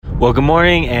Well, good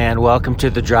morning and welcome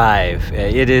to The Drive.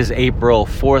 It is April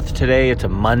 4th today. It's a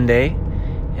Monday,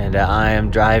 and I am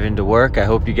driving to work. I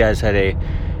hope you guys had a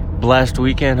blessed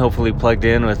weekend, hopefully plugged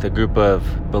in with a group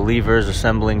of believers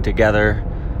assembling together,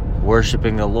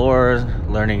 worshiping the Lord,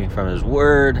 learning from His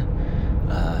Word.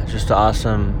 Just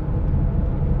awesome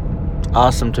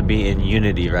to be in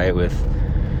unity, right,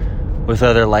 with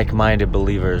other like-minded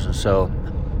believers. And so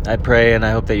I pray and I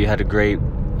hope that you had a great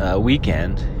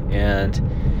weekend. And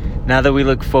now that we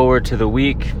look forward to the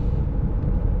week,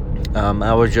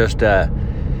 I was just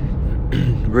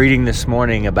reading this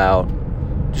morning about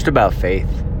faith.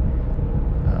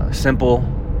 Simple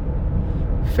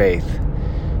faith.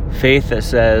 Faith that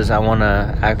says, I want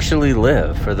to actually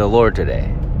live for the Lord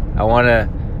today. I want to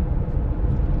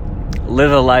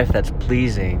live a life that's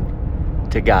pleasing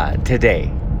to God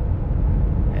today.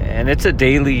 And it's a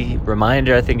daily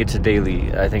reminder. I think it should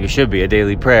be a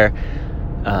daily prayer.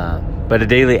 But a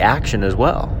daily action as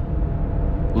well.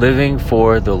 Living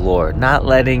for the Lord. Not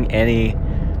letting any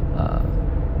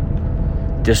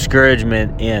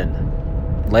discouragement in.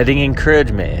 Letting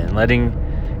encouragement in.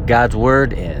 Letting God's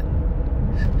Word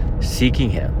in. Seeking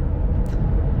Him.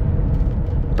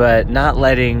 But not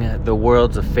letting the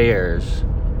world's affairs,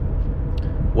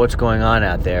 what's going on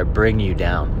out there, bring you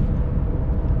down.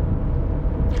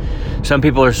 Some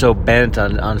people are so bent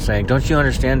on saying, don't you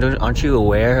understand? Aren't you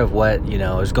aware of what,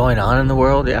 is going on in the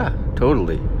world? Yeah,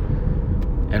 totally.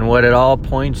 And what it all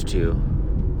points to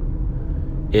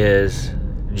is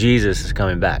Jesus is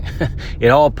coming back. It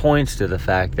all points to the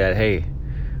fact that, hey,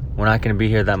 we're not going to be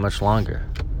here that much longer.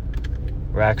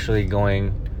 We're actually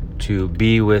going to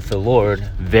be with the Lord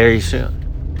very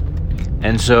soon.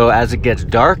 And so as it gets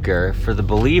darker for the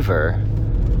believer,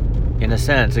 in a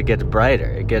sense, it gets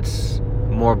brighter. It gets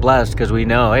more blessed because we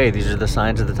know, hey, these are the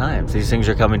signs of the times. These things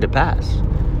are coming to pass.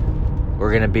 We're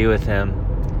going to be with Him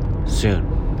soon.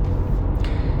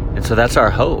 And so that's our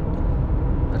hope.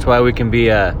 That's why we can be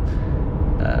a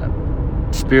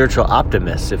spiritual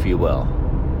optimist, if you will.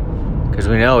 Because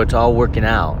we know it's all working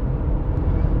out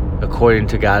according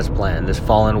to God's plan. This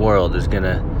fallen world is going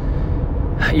to,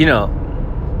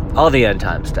 all the end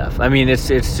time stuff. I mean, it's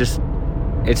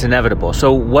inevitable.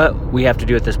 So what we have to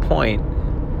do at this point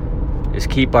is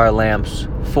keep our lamps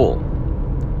full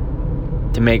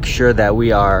to make sure that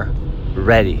we are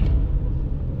ready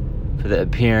for the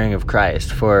appearing of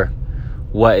Christ, for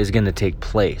what is going to take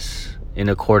place in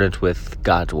accordance with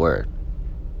God's Word.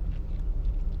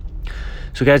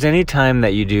 So guys, anytime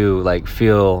that you do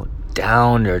feel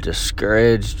down or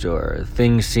discouraged or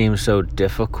things seem so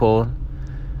difficult,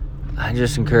 I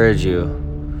just encourage you,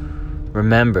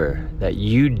 remember that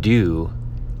you do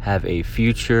have a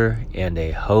future and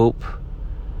a hope,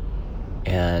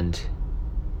 and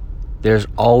there's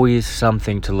always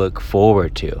something to look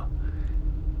forward to.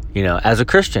 As a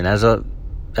Christian, as a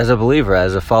believer,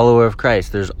 as a follower of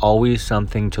Christ, there's always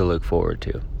something to look forward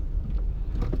to.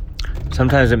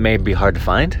 Sometimes it may be hard to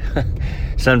find.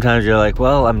 Sometimes you're like,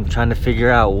 well, I'm trying to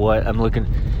figure out what I'm looking,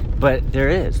 but there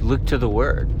is. Look to the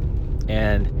Word,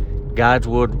 and God's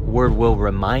word will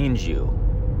remind you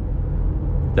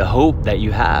the hope that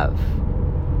you have.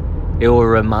 It will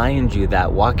remind you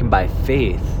that walking by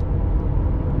faith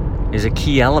is a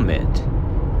key element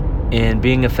in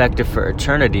being effective for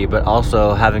eternity, but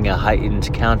also having a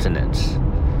heightened countenance.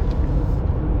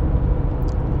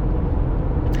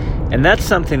 And that's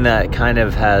something that kind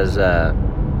of has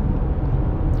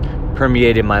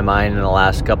permeated my mind in the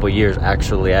last couple years,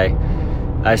 actually.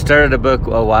 I started a book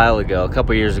a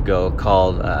couple years ago,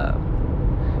 called,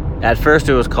 at first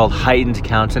it was called Heightened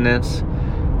Countenance,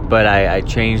 but I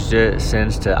changed it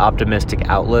since to Optimistic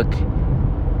Outlook.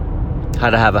 How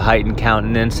to have a heightened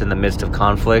countenance in the midst of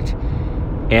conflict.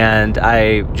 And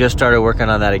I just started working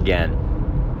on that again.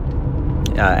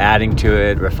 Adding to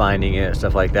it, refining it,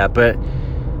 stuff like that. But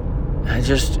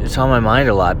it's on my mind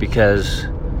a lot because,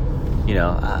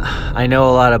 I know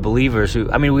a lot of believers who,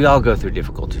 we all go through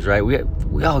difficulties, right?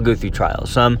 We all go through trials.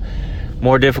 Some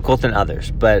more difficult than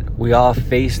others, but we all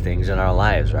face things in our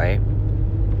lives, right?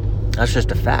 That's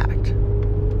just a fact.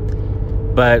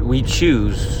 But we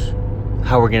choose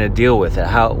how we're going to deal with it,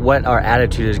 what our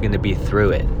attitude is going to be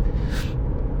through it.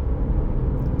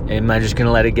 Am I just going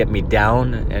to let it get me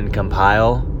down and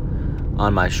compile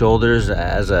on my shoulders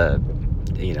as a,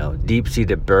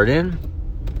 deep-seated burden?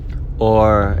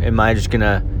 Or am I just going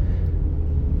to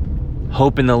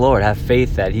hope in the Lord, have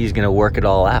faith that He's going to work it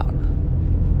all out?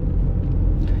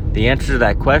 The answer to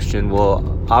that question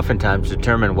will oftentimes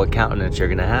determine what countenance you're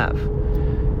going to have.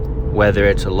 Whether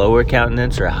it's a lower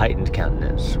countenance or a heightened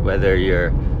countenance. Whether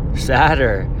you're sad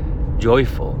or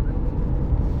joyful.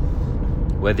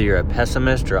 whether you're a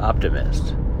pessimist or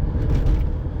optimist.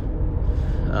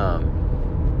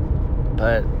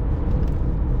 But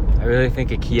I really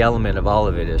think a key element of all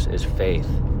of it is faith.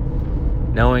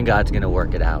 Knowing God's going to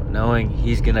work it out. Knowing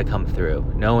He's going to come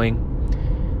through.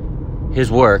 Knowing His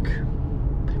work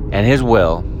and His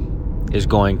will is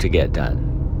going to get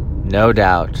done. No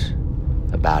doubt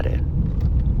about it.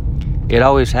 It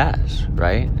always has,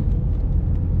 right?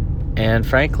 And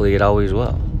frankly, it always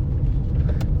will.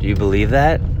 Do you believe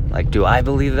that? Like, do I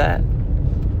believe that?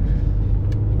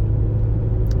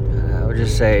 I would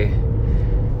just say,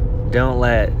 don't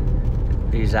let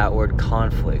these outward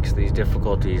conflicts, these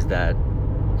difficulties that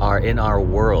are in our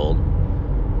world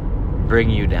bring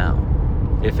you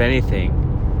down. If anything,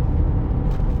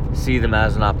 see them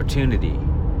as an opportunity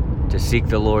to seek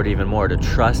the Lord even more, to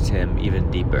trust Him even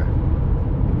deeper.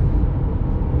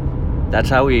 That's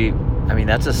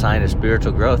that's a sign of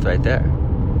spiritual growth right there.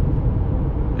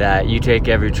 That you take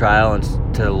every trial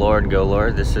to the Lord and go,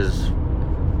 Lord, this is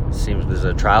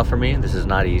a trial for me. This is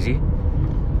not easy.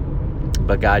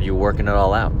 But God, you're working it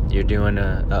all out. You're doing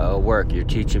a work. You're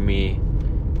teaching me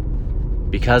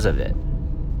because of it.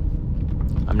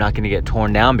 I'm not going to get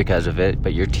torn down because of it,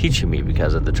 but you're teaching me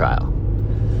because of the trial.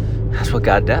 That's what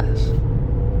God does.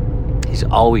 He's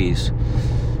always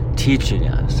teaching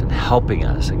us and helping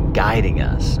us and guiding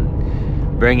us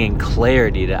and bringing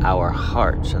clarity to our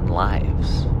hearts and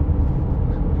lives.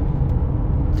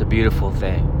 It's a beautiful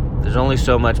thing. There's only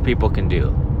so much people can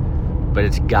do, but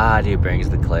it's God who brings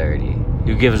the clarity,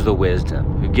 who gives the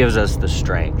wisdom, who gives us the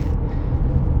strength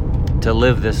to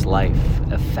live this life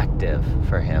effective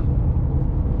for Him.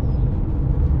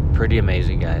 Pretty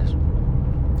amazing, guys.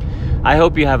 I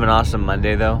hope you have an awesome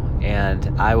Monday, though,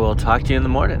 and I will talk to you in the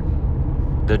morning.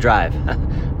 The drive.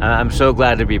 I'm so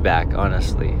glad to be back,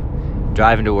 honestly.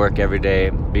 Driving to work every day,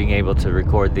 being able to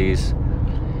record these,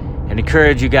 and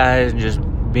encourage you guys, and just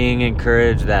being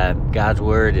encouraged that God's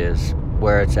Word is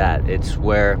where it's at. It's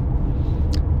where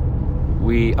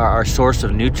we are our source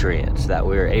of nutrients that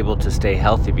we're able to stay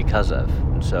healthy because of.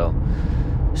 And so,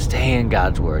 stay in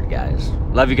God's Word, guys.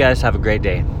 Love you guys. Have a great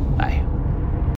day. Bye.